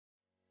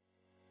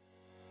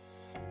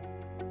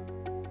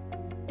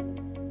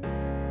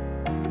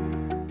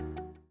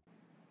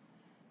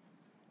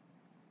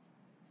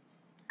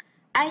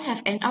I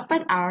have an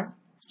open R,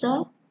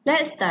 so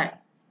let's start.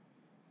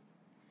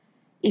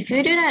 If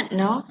you do not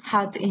know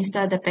how to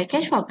install the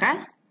package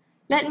forecast,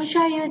 let me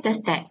show you the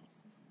steps.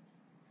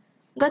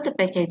 Go to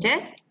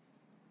Packages,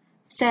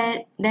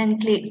 then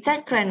click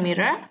Set Current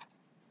Mirror,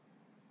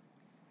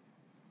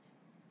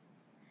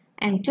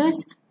 and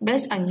choose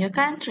based on your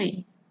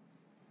country.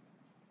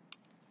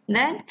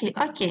 Then click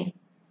OK.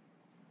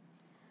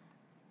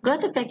 Go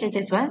to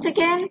Packages once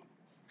again,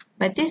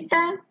 but this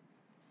time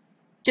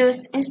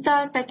choose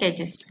Install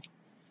Packages.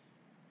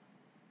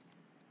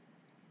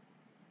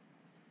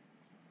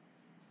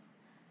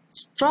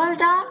 Scroll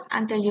down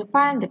until you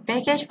find the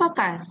package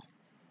forecast.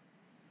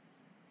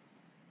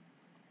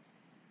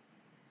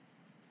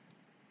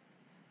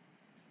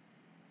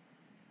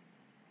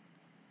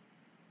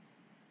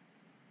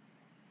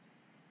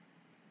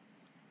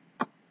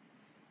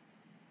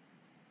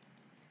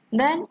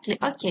 Then click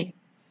OK.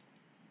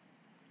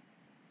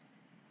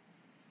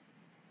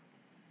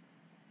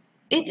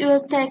 It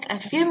will take a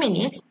few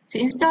minutes to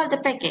install the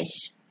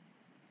package.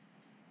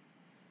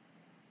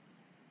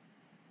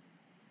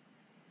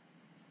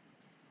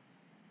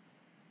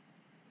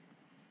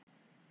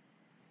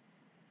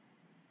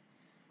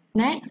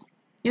 Next,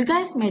 you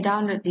guys may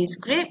download this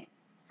script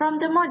from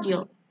the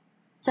module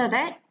so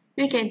that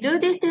we can do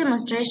this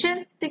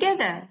demonstration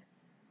together.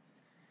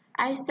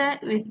 I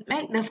start with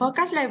make the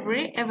forecast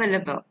library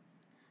available.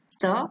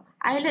 So,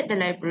 I load the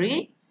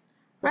library,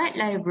 write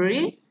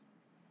library,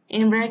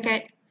 in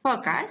bracket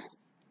forecast,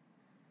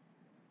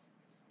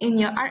 in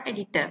your R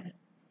editor.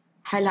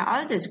 Highlight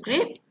all the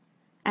script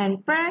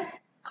and press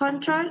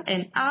Ctrl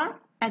and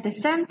R at the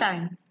same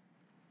time.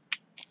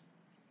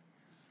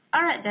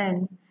 Alright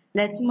then,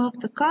 let's move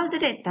to call the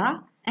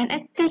data and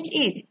attach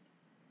it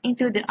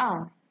into the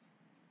R.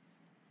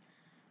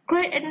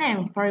 Create a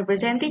name for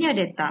representing your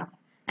data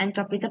and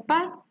copy the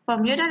path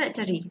from your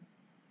directory.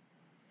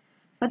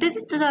 For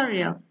this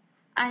tutorial,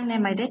 I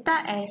name my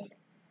data as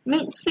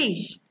mixed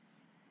fish.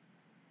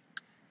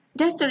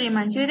 Just to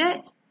remind you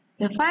that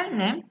the file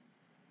name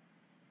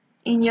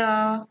in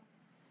your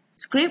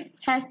script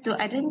has to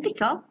be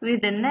identical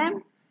with the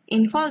name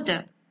in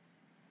folder.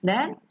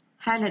 Then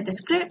highlight the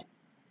script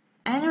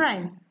and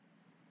run.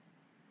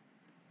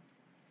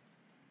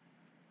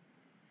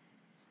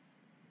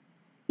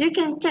 You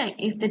can check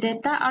if the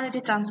data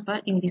already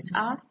transferred in this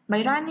R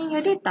by running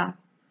your data.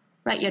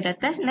 Write your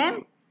data's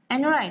name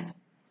and run.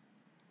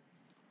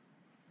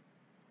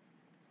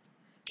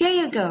 Here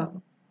you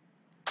go.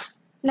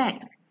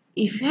 Next,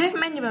 if you have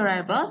many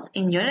variables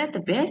in your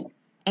database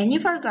and you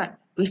forgot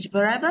which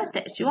variables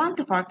that you want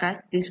to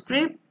forecast, this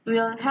script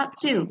will help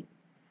you.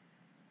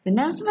 The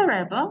names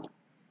variable,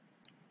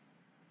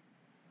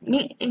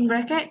 in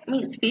bracket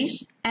mixed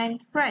fish, and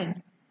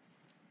run.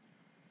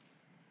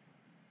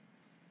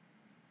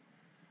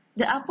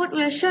 The output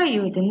will show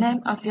you the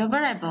name of your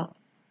variable.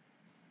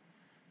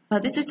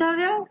 For this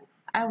tutorial,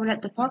 I would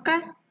like to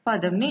forecast for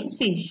the mixed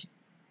fish.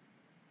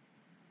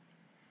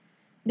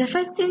 The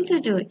first thing to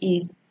do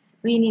is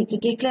we need to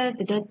declare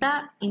the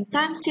data in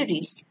time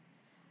series.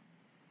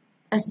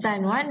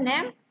 Assign one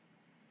name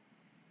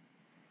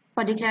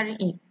for declaring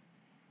it.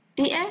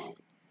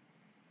 TS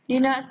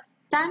denotes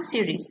time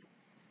series.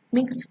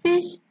 Mixed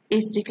fish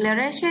is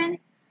declaration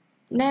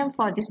name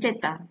for this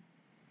data.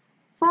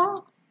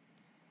 4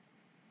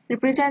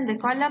 represent the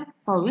column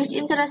for which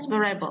interest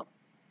variable.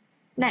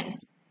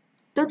 Next,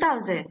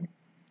 2000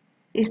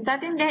 is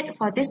starting date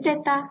for this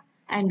data,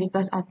 and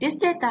because of this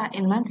data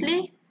in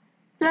monthly,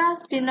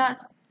 12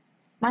 denotes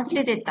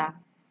monthly data.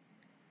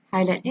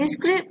 Highlight this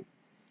script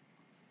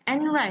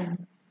and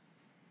run.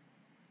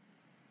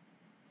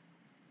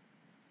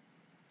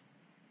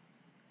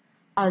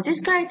 All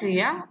these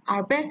criteria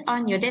are based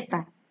on your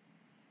data.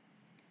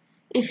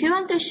 If you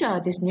want to show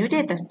this new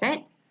data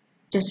set,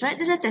 just write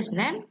the data's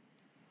name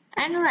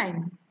and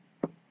run.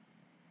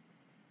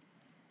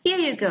 Here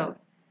you go.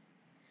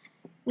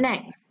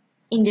 Next,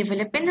 in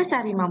developing the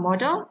SARIMA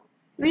model,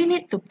 we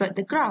need to plot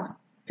the graph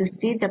to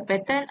see the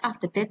pattern of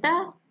the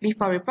data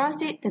before we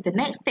proceed to the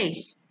next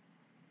stage.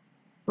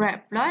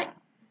 Write plot,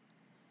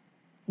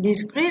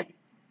 this script,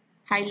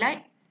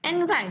 highlight,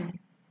 and run.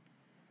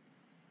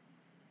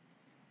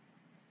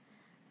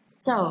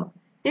 So,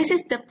 this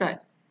is the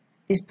plot.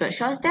 This plot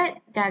shows that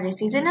there is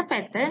seasonal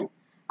pattern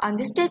on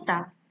this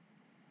data.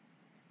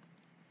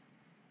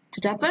 To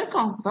double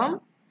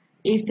confirm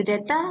if the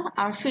data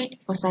are fit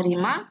for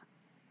SARIMA,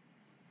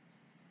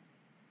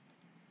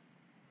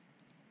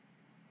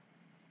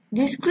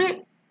 this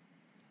script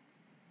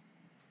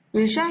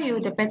will show you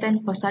the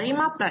pattern for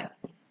SARIMA plot.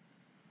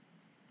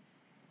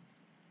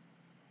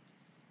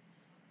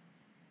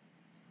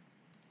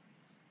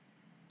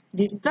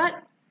 This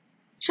plot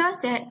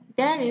shows that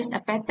there is a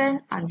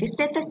pattern on this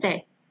data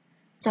set.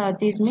 So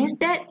this means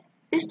that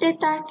this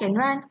data can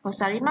run for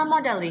SARIMA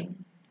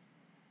modeling.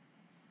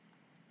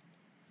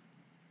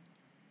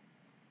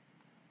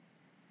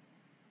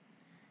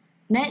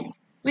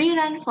 Next, we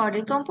run for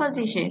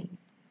decomposition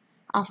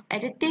of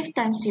additive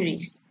time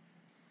series.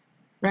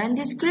 Run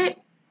this script.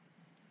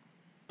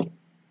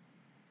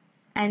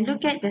 and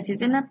look at the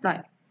seasonal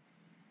plot.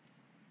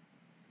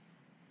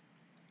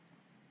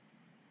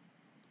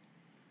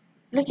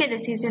 Look at the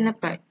seasonal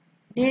plot.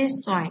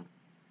 This one.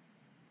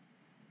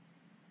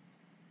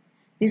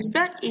 This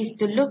plot is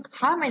to look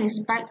how many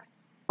spikes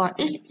for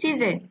each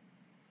season.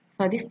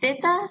 For this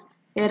data,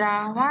 there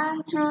are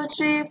 1, 2,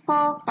 3,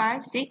 4,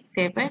 5, 6,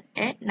 7,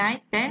 8,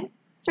 9, 10,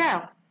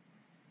 12.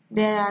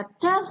 There are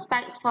 12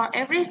 spikes for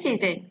every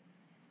season.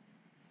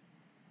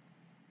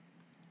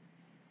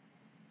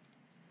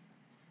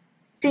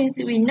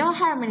 Since we know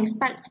how many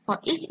spikes for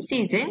each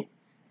season,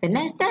 the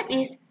next step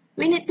is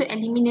we need to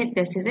eliminate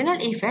the seasonal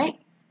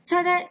effect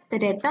so that the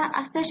data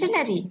are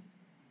stationary.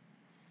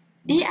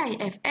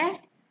 DIFF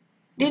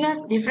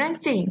denotes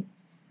differencing.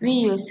 We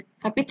use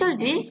capital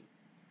D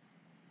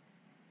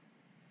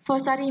for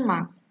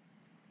SARIMA.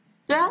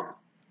 12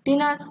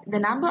 denotes the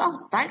number of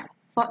spikes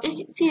for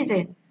each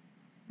season.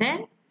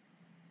 Then,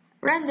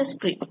 run the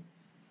script.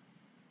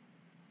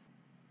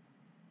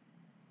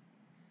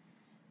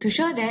 To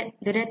show that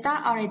the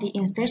data already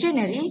in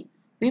stationary,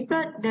 we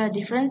plot the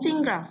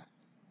differencing graph.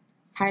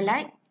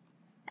 Highlight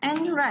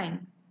and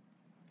run.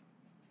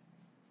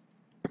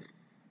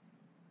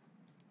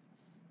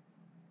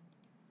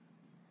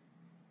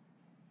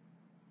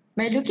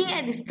 By looking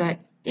at this plot,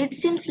 it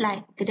seems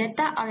like the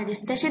data already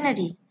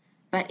stationary,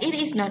 but it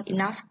is not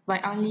enough by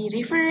only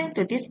referring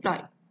to this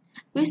plot.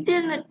 We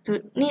still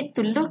need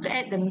to look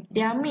at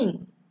their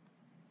mean.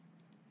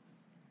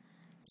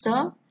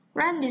 So,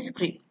 run this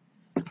script.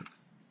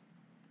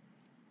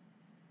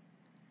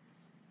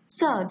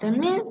 So, the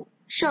mean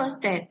shows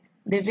that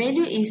the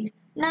value is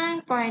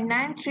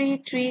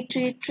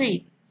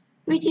 9.93333,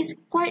 which is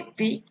quite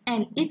big,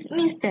 and it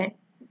means that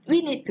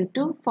we need to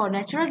do for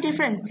natural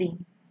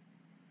differencing.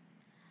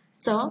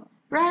 So,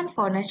 run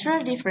for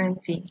natural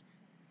differencing.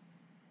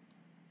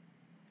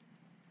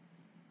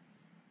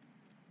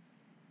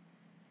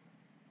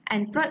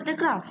 And plot the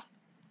graph.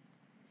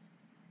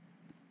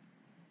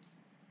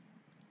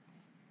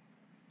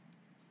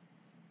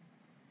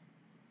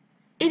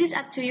 It is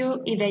up to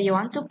you either you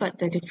want to plot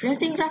the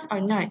differencing graph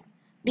or not,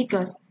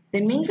 because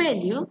the mean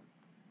value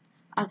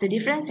of the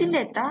differencing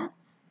data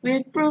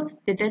will prove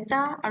the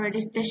data already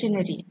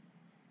stationary.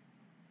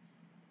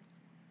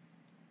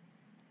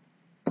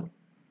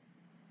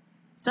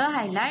 So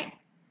highlight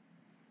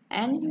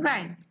and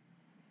run.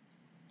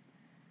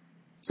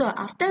 So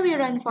after we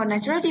run for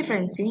natural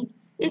differencing,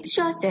 it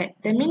shows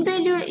that the mean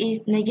value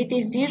is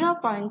negative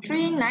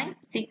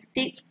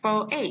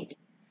 0.396648,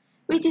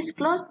 which is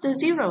close to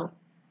 0.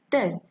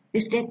 Thus,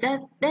 this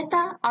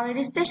data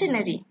already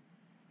stationary.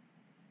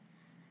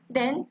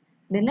 Then,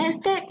 the next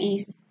step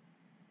is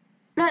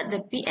plot the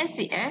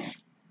PSCF,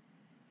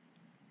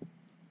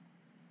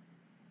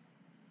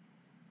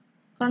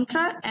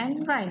 control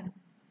and run.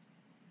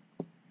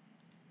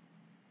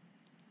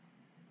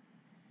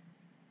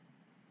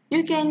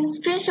 You can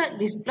screenshot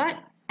this plot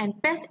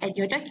and paste at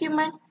your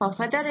document for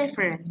further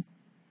reference.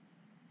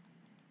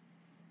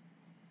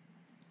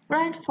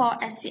 Run for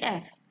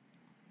SCF.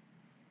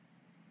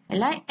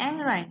 Highlight and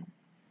run.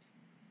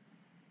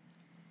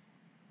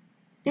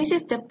 This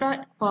is the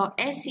plot for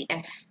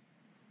SCF.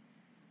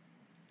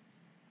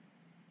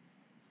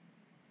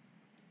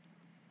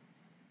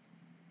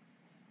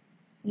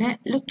 Now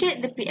look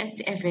at the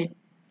PSCF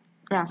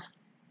graph.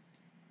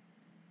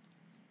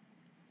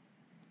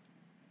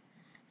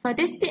 For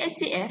this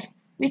PSCF,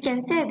 we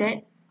can say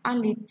that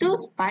only 2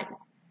 spikes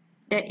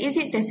that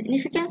exceed the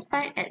significant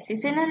spike at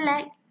seasonal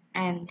lag,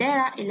 and there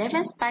are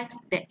 11 spikes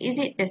that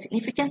exceed the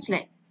significant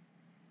lag.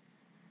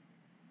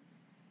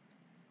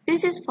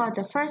 This is for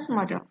the first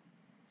model.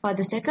 For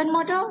the second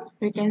model,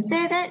 we can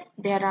say that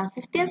there are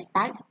 15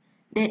 spikes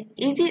that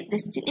exceed the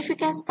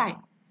significant spike.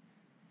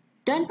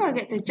 Don't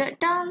forget to jot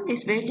down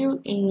this value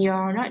in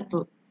your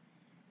notebook.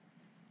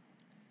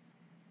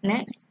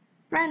 Next,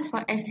 run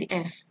for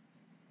SCF.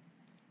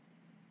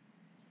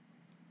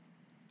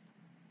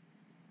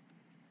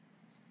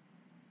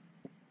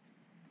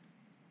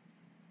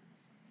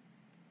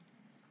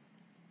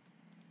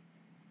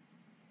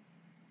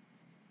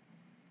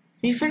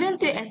 Referring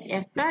to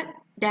SCF plot,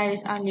 there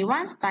is only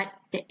one spike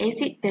that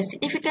exceeds the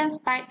significant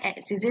spike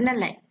at seasonal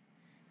lag.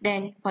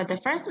 Then, for the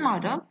first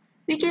model,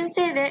 we can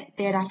say that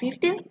there are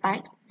 15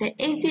 spikes that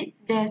exceed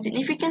the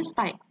significant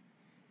spike,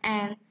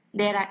 and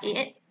there are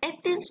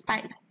 18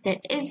 spikes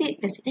that exceed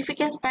the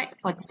significant spike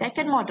for the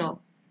second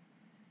model.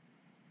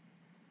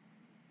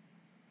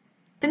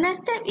 The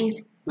next step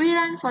is we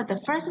run for the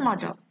first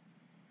model.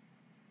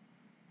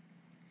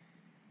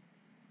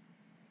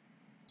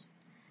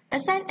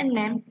 Assign a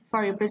name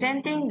for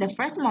representing the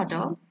first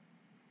model.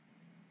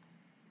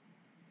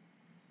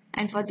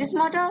 And for this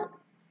model,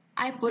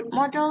 I put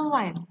model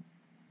 1.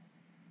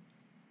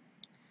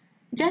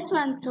 Just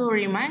want to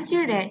remind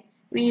you that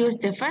we use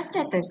the first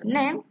status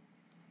name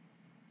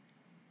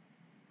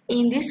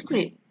in this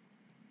script.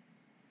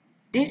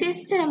 This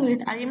is same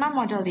with SARIMA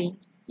modeling.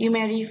 You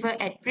may refer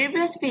at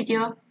previous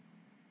video.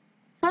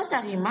 For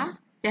SARIMA,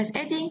 just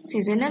adding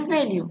seasonal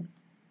value.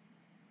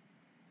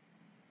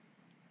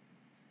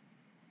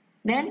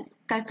 Then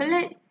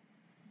calculate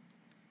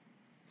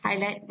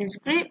Highlight the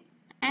script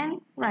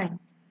and run.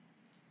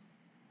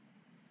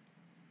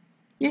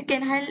 You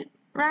can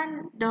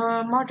run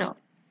the model.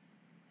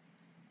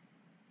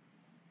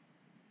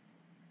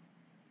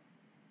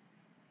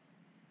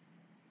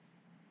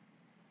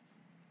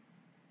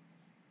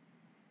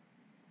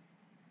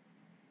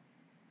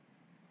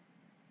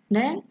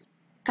 Then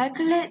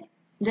calculate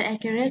the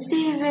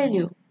accuracy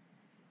value,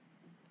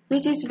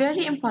 which is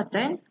very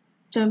important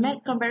to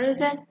make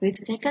comparison with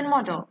second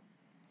model.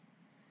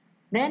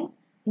 Then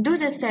do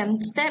the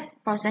same step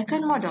for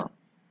second model.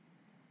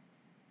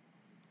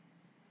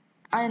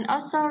 And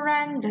also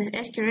run the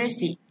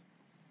accuracy.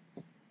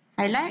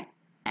 Highlight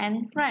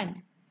and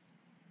run.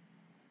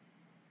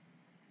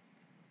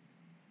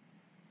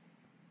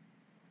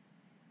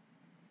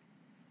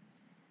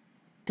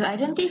 To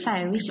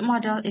identify which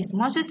model is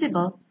more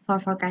suitable for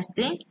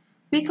forecasting,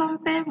 we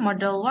compare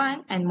Model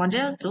 1 and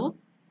Model 2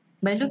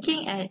 by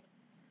looking at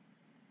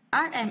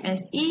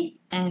RMSE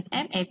and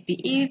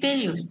MAPE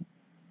values.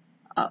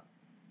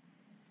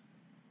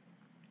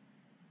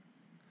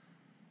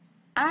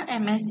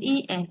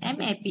 RMSE and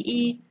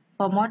MAPE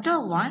for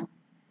Model 1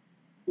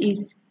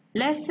 is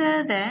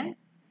lesser than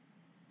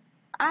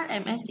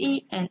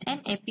RMSE and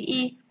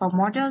MAPE for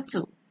Model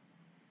 2.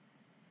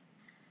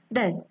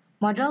 Thus,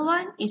 Model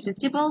 1 is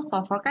suitable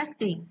for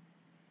forecasting.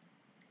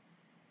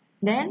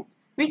 Then,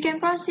 we can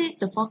proceed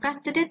to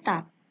forecast the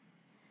data.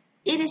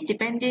 It is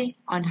depending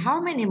on how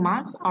many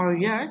months or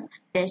years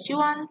that you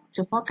want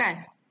to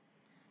forecast.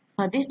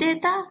 For this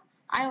data,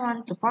 I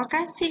want to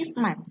forecast 6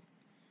 months.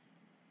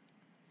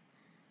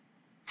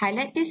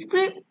 Highlight the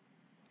script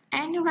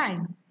and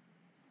run.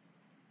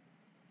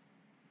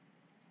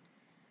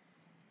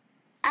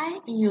 I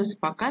use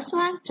forecast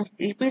 1 to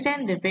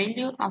represent the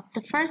value of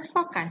the first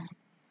forecast.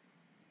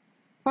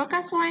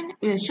 Forecast 1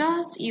 will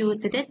show you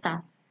the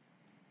data.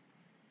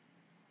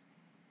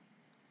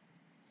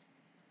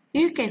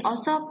 You can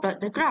also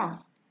plot the graph.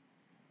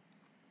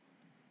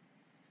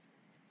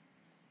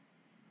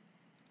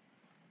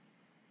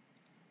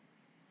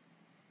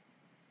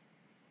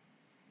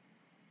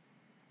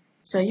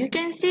 So you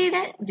can see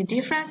that the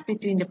difference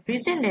between the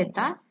present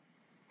data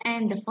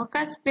and the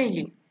forecast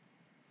value.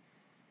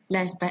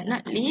 Last but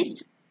not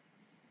least,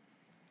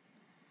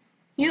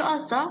 you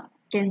also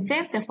can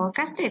save the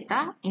forecast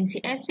data in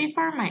CSV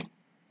format.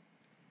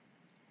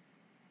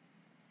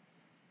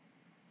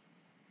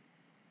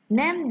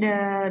 Name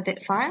the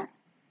file,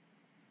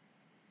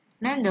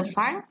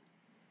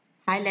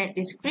 highlight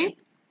the script,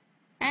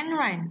 and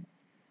run.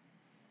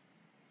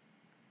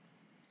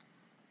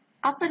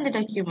 Open the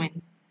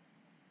document.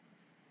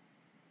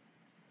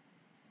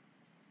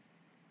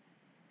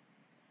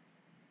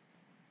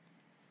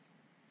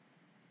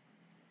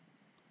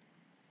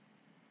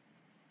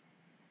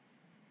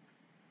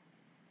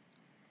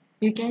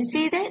 You can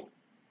see that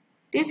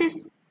this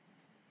is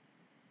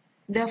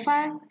the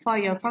file for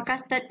your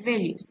forecasted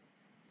values.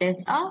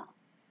 That's all.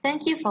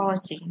 Thank you for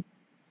watching.